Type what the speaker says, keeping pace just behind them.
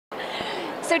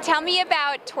So tell me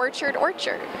about Tortured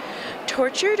Orchard.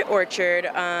 Tortured Orchard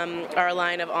are a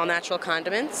line of all-natural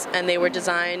condiments, and they were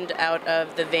designed out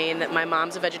of the vein that my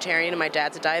mom's a vegetarian and my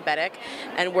dad's a diabetic,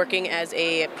 and working as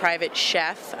a private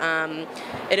chef,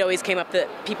 it always came up that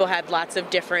people had lots of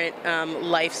different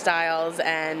lifestyles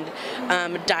and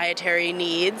dietary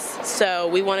needs, so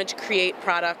we wanted to create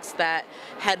products that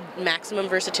had maximum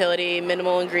versatility,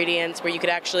 minimal ingredients, where you could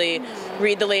actually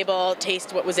read the label,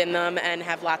 taste what was in them, and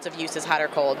have lots of uses, hot or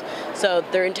cold. So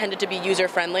they're intended to be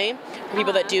user-friendly for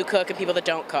people that do cook and people that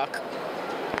don't cook.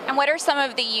 And what are some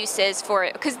of the uses for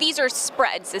it? Because these are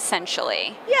spreads,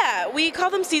 essentially. Yeah, we call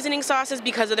them seasoning sauces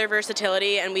because of their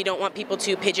versatility, and we don't want people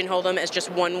to pigeonhole them as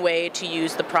just one way to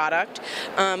use the product.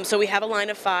 So we have a line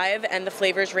of 5, and the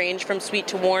flavors range from sweet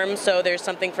to warm, so there's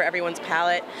something for everyone's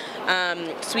palate.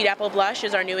 Sweet apple blush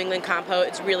is our New England compote.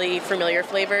 It's really familiar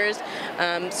flavors.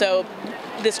 So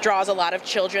this draws a lot of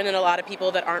children and a lot of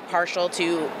people that aren't partial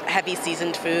to heavy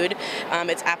seasoned food.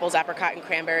 It's apples, apricot, and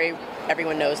cranberry.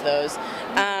 Everyone knows those.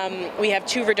 We have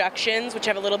 2 reductions, which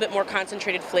have a little bit more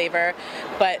concentrated flavor,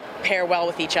 but pair well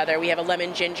with each other. We have a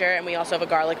lemon ginger, and we also have a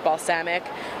garlic balsamic.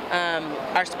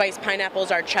 Our spiced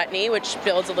pineapples are chutney, which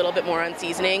builds a little bit more on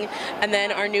seasoning. And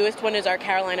then our newest one is our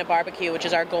Carolina barbecue, which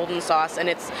is our golden sauce, and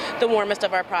it's the warmest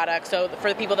of our products. So for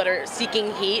the people that are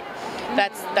seeking heat,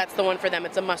 that's the one for them.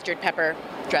 It's a mustard pepper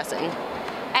dressing.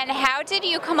 And how did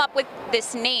you come up with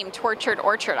this name, Tortured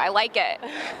Orchard? I like it.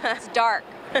 It's dark.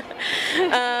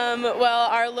 Well,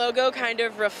 our logo kind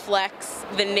of reflects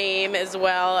the name as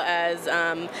well as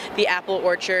the apple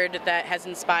orchard that has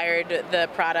inspired the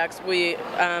products.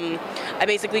 I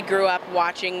basically grew up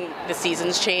watching the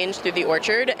seasons change through the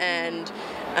orchard, and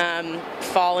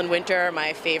fall and winter are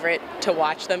my favorite to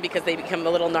watch them because they become a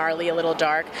little gnarly, a little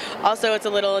dark. Also, it's a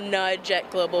little nudge at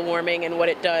global warming and what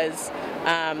it does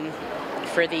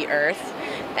for the earth.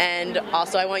 And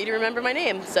also, I want you to remember my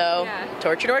name, so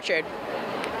Tortured Orchard.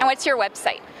 And what's your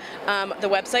website? The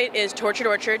website is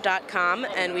torturedorchard.com,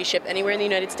 and we ship anywhere in the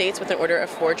United States with an order of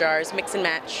 4 jars. Mix and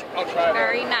match.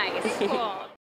 Very nice. Cool.